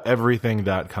just about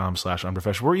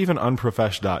everything.com/unprofesh. We're even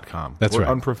unprofesh.com. That's We're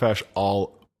right. Unprofesh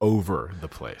all over the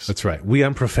place. That's right. We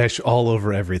unprofesh all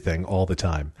over everything all the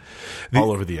time.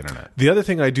 All over the internet. The other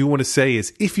thing I do want to say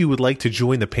is if you would like to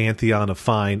join the pantheon of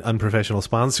fine, unprofessional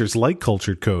sponsors like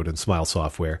Cultured Code and Smile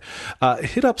Software,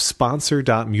 hit up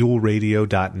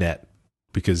sponsor.muleradio.net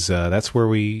because that's where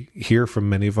we hear from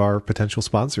many of our potential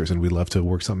sponsors, and we'd love to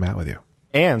work something out with you.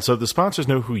 And so the sponsors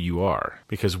know who you are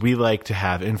because we like to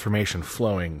have information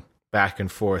flowing back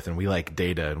and forth, and we like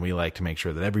data, and we like to make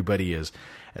sure that everybody is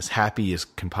as happy as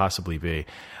can possibly be.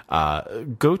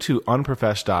 Go to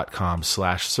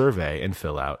unprofesh.com/survey and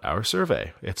fill out our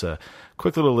survey. It's a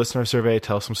quick little listener survey.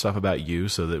 Tell some stuff about you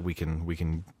so that we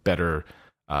can better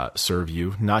serve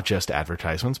you, not just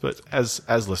advertisements, but as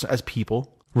listeners, as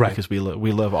people. Right. Because we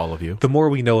love all of you. The more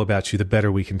we know about you, the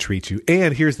better we can treat you.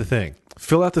 And here's the thing.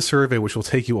 Fill out the survey, which will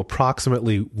take you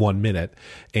approximately 1 minute,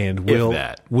 and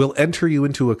we'll enter you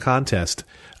into a contest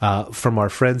from our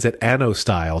friends at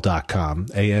anostyle.com,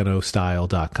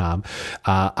 anostyle.com.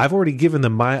 I've already given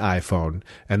them my iPhone,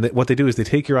 and what they do is they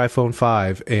take your iPhone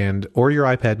 5 or your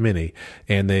iPad mini,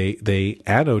 and they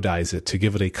anodize it to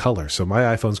give it a color. So my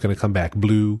iPhone's going to come back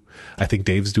blue. I think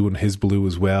Dave's doing his blue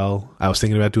as well. I was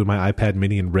thinking about doing my iPad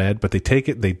mini in red, but they take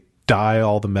it, they dye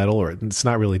all the metal, or it's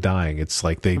not really dyeing. It's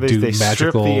like they do magical.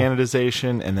 Strip the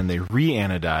anodization and then they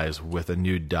re-anodize with a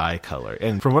new dye color.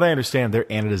 And from what I understand, their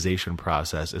anodization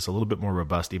process is a little bit more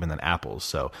robust even than Apple's.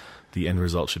 So the end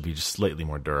result should be just slightly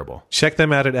more durable. Check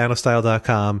them out at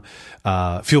anostyle.com.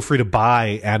 Feel free to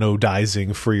buy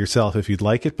anodizing for yourself if you'd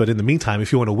like it. But in the meantime,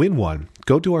 if you want to win one,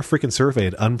 go do our freaking survey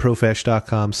at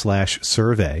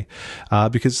unprofesh.com/survey.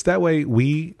 Because that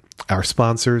way our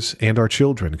sponsors and our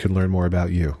children can learn more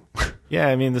about you. Yeah,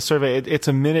 I mean, the survey, it's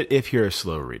a minute if you're a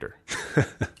slow reader.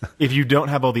 If you don't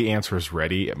have all the answers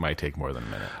ready, it might take more than a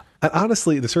minute. And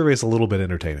honestly, the survey is a little bit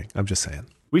entertaining. I'm just saying.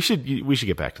 We should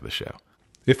get back to the show.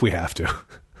 If we have to.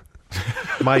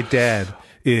 My dad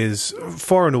is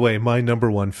far and away my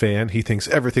number one fan. He thinks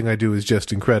everything I do is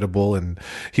just incredible, and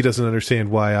he doesn't understand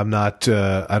why I'm not,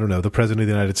 the President of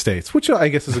the United States, which I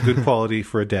guess is a good quality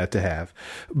for a dad to have.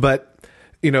 But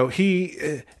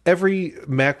every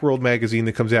Macworld magazine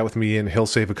that comes out with me in, he'll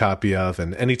save a copy of.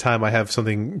 And anytime I have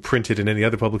something printed in any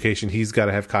other publication, he's got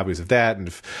to have copies of that. And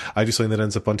if I do something that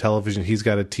ends up on television, he's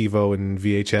got a TiVo and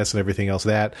VHS and everything else.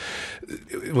 That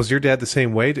was your dad the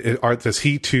same way? Does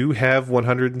he too have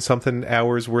 100 and something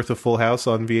hours worth of Full House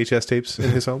on VHS tapes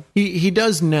in his home? He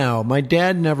does now. My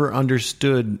dad never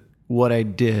understood what I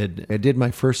did. I did my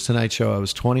first Tonight Show. I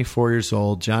was 24 years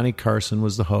old. Johnny Carson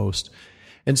was the host.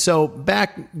 And so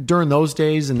back during those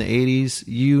days in the 80s,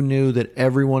 you knew that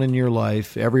everyone in your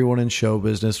life, everyone in show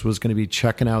business was going to be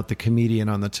checking out the comedian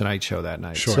on the Tonight Show that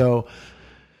night. Sure.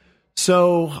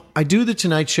 So I do the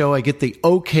Tonight Show. I get the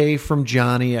okay from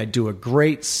Johnny. I do a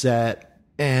great set.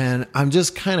 And I'm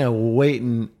just kind of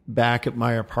waiting back at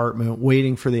my apartment,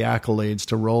 waiting for the accolades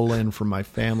to roll in from my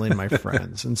family and my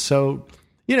friends. And so,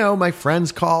 my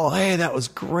friends call, hey, that was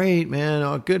great, man.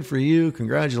 Oh, good for you.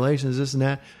 Congratulations, this and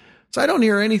that. So I don't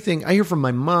hear anything. I hear from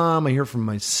my mom. I hear from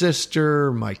my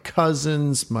sister, my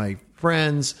cousins, my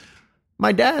friends.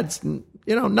 My dad's,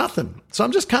 nothing. So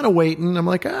I'm just kind of waiting. I'm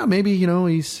like, maybe,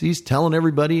 he's telling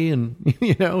everybody and,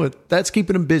 that's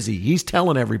keeping him busy. He's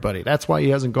telling everybody. That's why he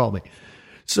hasn't called me.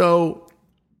 So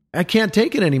I can't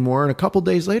take it anymore. And a couple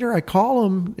days later, I call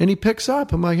him and he picks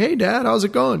up. I'm like, hey, Dad, how's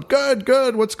it going?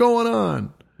 Good. What's going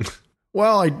on?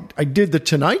 Well, I did the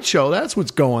Tonight Show. That's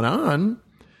what's going on.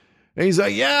 And he's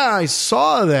like, yeah, I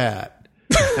saw that.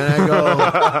 And I go,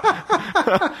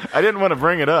 I didn't want to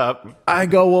bring it up. I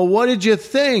go, well, what did you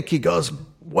think? He goes,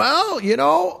 well,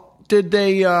 did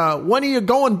they, when are you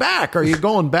going back? Are you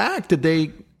going back? Did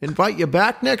they invite you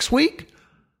back next week?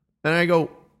 And I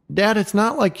go, Dad, it's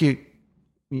not like you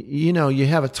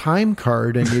have a time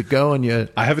card and you go and you.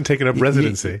 I haven't taken up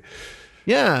residency.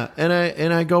 Yeah. And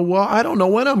I go, well, I don't know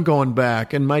when I'm going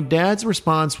back. And my dad's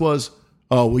response was,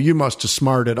 oh, well, you must have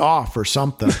smarted off or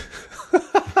something.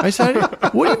 I said,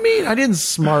 what do you mean? I didn't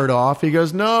smart off. He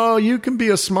goes, no, you can be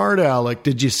a smart aleck.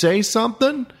 Did you say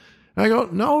something? I go,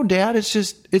 no, Dad,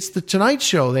 it's the Tonight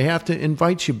Show. They have to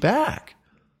invite you back.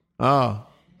 Oh,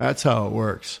 that's how it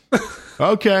works.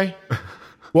 Okay.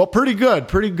 Well, pretty good.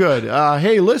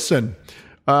 Hey, listen,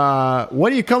 when are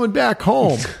you coming back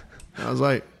home? I was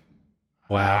like,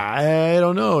 wow, I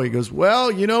don't know. He goes,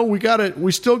 well,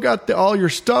 we still got all your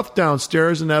stuff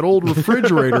downstairs in that old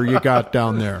refrigerator you got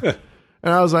down there.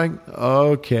 And I was like,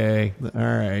 okay, all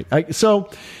right.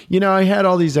 I had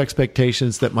all these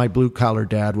expectations that my blue collar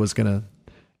dad was going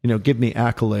to, give me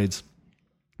accolades.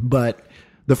 But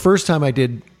the first time I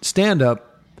did stand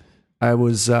up, I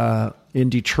was in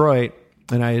Detroit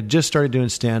and I had just started doing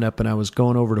stand up and I was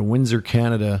going over to Windsor,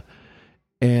 Canada.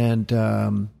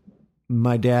 And,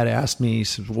 my dad asked me, he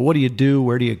said, well, what do you do?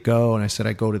 Where do you go? And I said,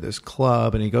 I go to this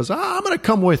club. And he goes, I'm going to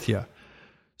come with you.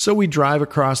 So we drive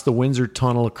across the Windsor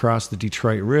Tunnel, across the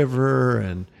Detroit River,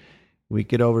 and we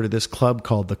get over to this club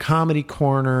called the Comedy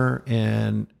Corner.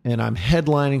 And I'm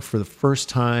headlining for the first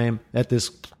time at this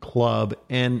club.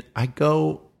 And I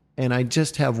go and I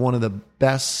just have one of the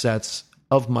best sets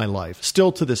of my life,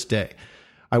 still to this day.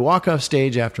 I walk off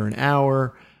stage after an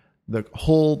hour. The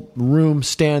whole room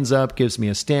stands up, gives me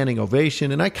a standing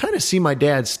ovation, and I kind of see my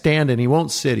dad standing. He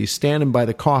won't sit. He's standing by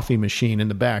the coffee machine in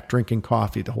the back, drinking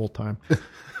coffee the whole time.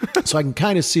 So I can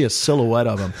kind of see a silhouette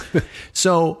of him.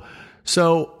 So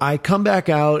I come back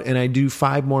out and I do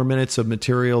 5 more minutes of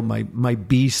material, my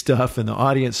B stuff, and the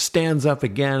audience stands up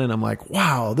again, and I'm like,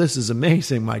 wow, this is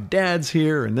amazing. My dad's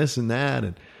here and this and that.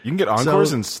 And you can get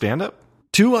encores and stand up?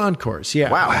 2 encores,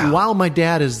 yeah. Wow. While my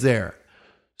dad is there.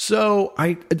 So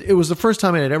it was the first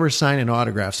time I had ever signed an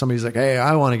autograph. Somebody's like, hey,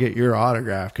 I want to get your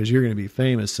autograph because you're going to be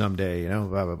famous someday,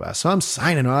 blah, blah, blah. So I'm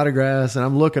signing autographs and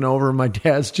I'm looking over. My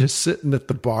dad's just sitting at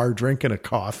the bar drinking a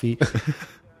coffee.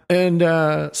 And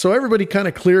so everybody kind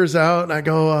of clears out and I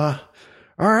go, all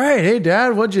right, hey,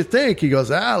 Dad, what'd you think? He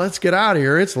goes, let's get out of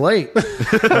here. It's late.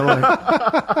 I'm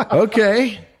like,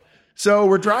 okay. So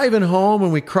we're driving home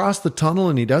and we cross the tunnel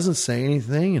and he doesn't say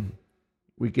anything. And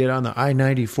we get on the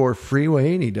I-94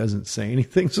 freeway and he doesn't say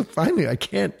anything. So finally, I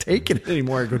can't take it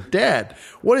anymore. I go, Dad,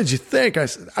 what did you think? I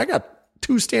said, I got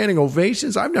 2 standing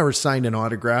ovations. I've never signed an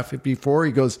autograph before.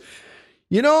 He goes,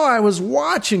 I was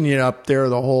watching you up there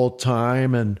the whole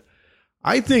time and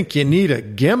I think you need a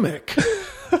gimmick.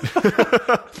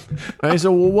 I said,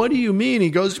 well, what do you mean? He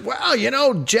goes,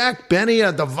 well, Jack Benny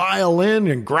had the violin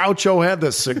and Groucho had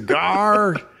the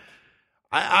cigar.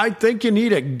 I think you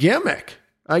need a gimmick.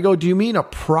 I go, do you mean a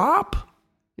prop?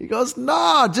 He goes,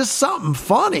 no, just something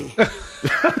funny.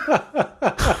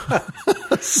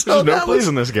 There's no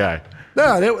pleasing this guy.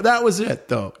 No, that was it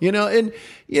though. And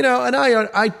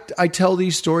I tell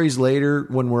these stories later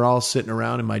when we're all sitting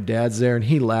around and my dad's there and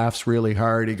he laughs really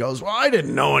hard. He goes, "Well, I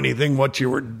didn't know anything what you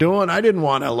were doing. I didn't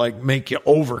want to make you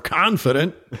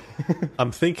overconfident."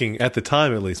 I'm thinking at the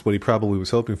time, at least, what he probably was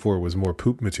hoping for was more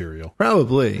poop material.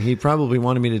 Probably. He probably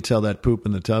wanted me to tell that poop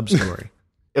in the tub story.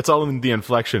 It's all in the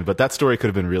inflection, but that story could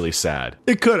have been really sad.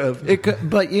 It could have.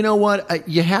 But you know what?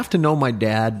 You have to know my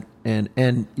dad,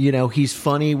 and he's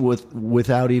funny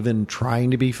without even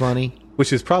trying to be funny,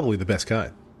 Which is probably the best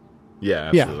kind.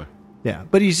 Yeah, absolutely. Yeah.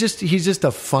 But he's just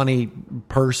a funny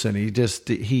person. He's just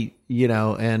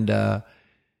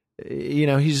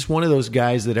one of those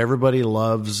guys that everybody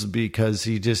loves because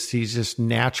he's just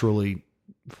naturally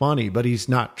funny, but he's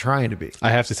not trying to be.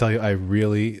 I have to tell you, I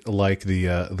really like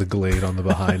the Glade on the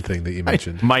behind thing that you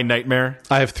mentioned. My nightmare.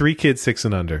 I have 3 kids, 6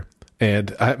 and under.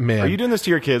 And man, Are you doing this to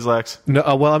your kids, Lex?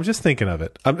 no, well, I'm just thinking of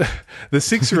it. The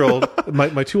 6-year-old,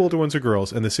 my 2 older ones are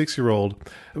girls, and my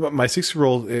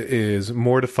 6-year-old is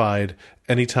mortified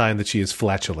anytime that she is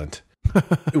flatulent.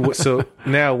 So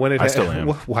now when I still am.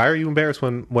 Why are you embarrassed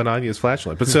when Anya is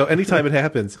flatulent? But so anytime it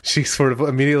happens, she sort of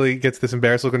immediately gets this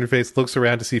embarrassed look on her face, looks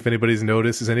around to see if anybody's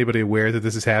noticed. Is anybody aware that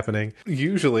this is happening?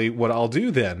 Usually what I'll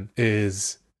do then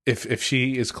is, if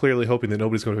she is clearly hoping that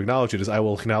nobody's going to acknowledge it, is I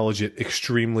will acknowledge it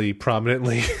extremely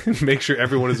prominently and make sure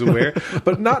everyone is aware,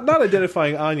 but not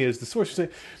identifying Anya as the source. She's saying,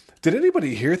 "Did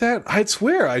anybody hear that? I'd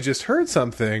swear I just heard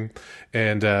something."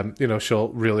 And, she'll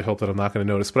really hope that I'm not going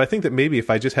to notice. But I think that maybe if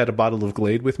I just had a bottle of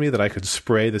Glade with me that I could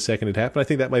spray the second it happened, I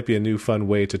think that might be a new fun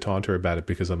way to taunt her about it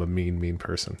because I'm a mean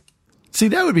person. See,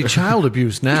 that would be child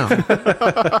abuse now.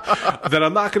 Then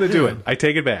I'm not going to do it. I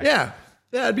take it back. Yeah.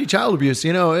 That'd be child abuse.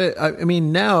 Now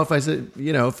if I said,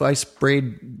 if I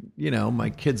sprayed, my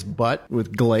kid's butt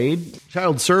with Glade,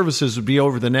 child services would be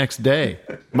over the next day.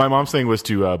 My mom's thing was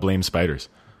to blame spiders.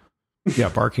 Yeah,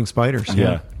 barking spiders.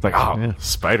 Yeah.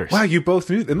 Spiders. Wow, you both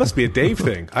knew. It must be a Dave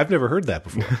thing. I've never heard that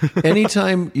before.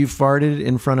 Anytime you farted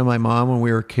in front of my mom when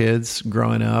we were kids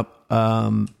growing up,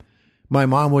 my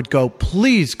mom would go,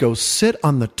 "Please go sit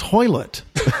on the toilet."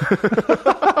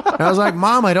 I was like,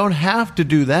 "Mom, I don't have to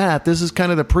do that. This is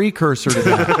kind of the precursor to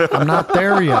that. I'm not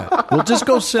there yet. We'll just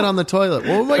go sit on the toilet."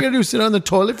 What am I going to do? Sit on the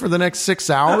toilet for the next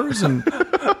 6 hours and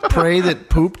pray that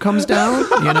poop comes down?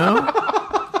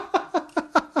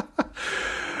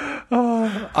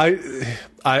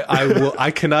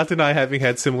 I cannot deny having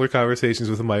had similar conversations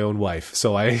with my own wife.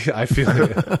 So I feel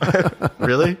it.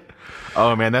 Really?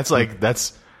 Oh man,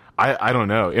 I don't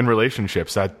know. In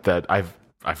relationships that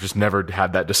I've just never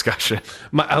had that discussion.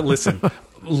 Listen,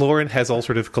 Lauren has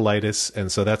ulcerative colitis,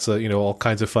 and so that's all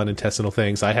kinds of fun intestinal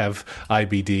things. I have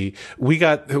IBD. We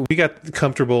got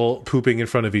comfortable pooping in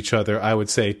front of each other, I would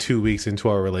say 2 weeks into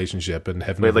our relationship, and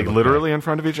have never looked literally back. in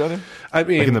front of each other? I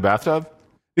mean, like in the bathtub?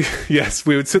 Yes,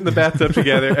 we would sit in the bathtub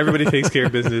together. Everybody takes care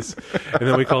of business, and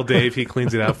then we call Dave. He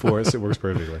cleans it out for us. It works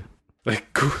perfectly.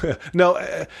 No,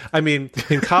 I mean,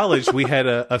 in college we had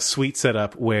a suite set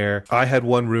up where I had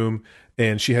one room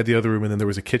and she had the other room, and then there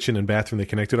was a kitchen and bathroom that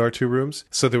connected our 2 rooms.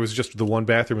 So there was just the one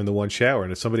bathroom and the one shower.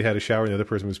 And if somebody had a shower and the other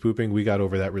person was pooping, we got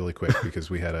over that really quick because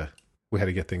we had to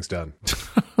get things done.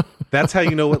 That's how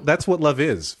that's what love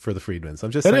is for the Friedmans.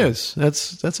 I'm just saying. It is.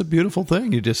 That's a beautiful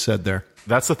thing you just said there.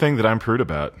 That's the thing that I'm prude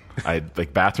about. I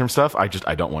like bathroom stuff. I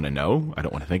don't want to know. I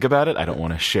don't want to think about it. I don't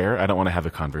want to share. I don't want to have a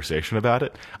conversation about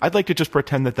it. I'd like to just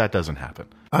pretend that doesn't happen.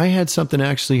 I had something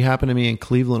actually happen to me in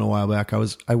Cleveland a while back.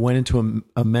 I went into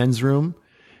a men's room,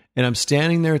 and I'm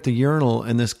standing there at the urinal,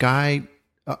 and this guy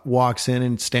walks in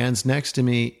and stands next to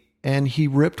me, and he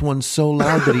ripped one so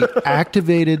loud that he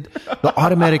activated the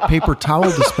automatic paper towel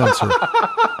dispenser.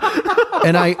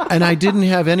 And I didn't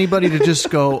have anybody to just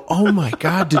go, "Oh my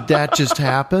God, did that just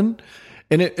happen?"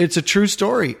 And it's a true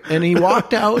story. And he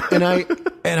walked out, and I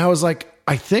was like,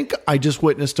 I think I just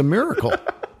witnessed a miracle.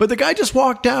 But the guy just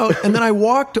walked out, and then I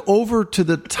walked over to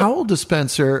the towel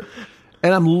dispenser,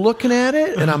 and I'm looking at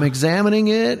it, and I'm examining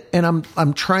it, and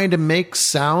I'm trying to make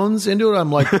sounds into it.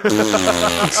 I'm like,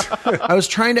 I was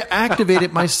trying to activate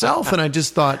it myself, and I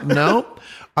just thought, no,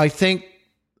 I think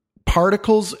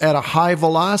particles at a high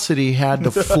velocity had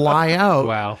to fly out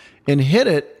Wow. and hit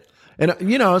it. And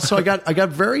so I got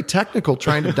very technical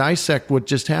trying to dissect what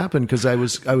just happened because I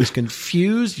was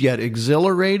confused yet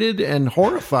exhilarated and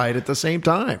horrified at the same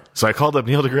time. So I called up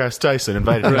Neil deGrasse Tyson,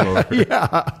 invited him over.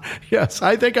 Yeah. Yes.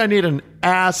 I think I need an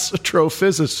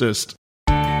astrophysicist.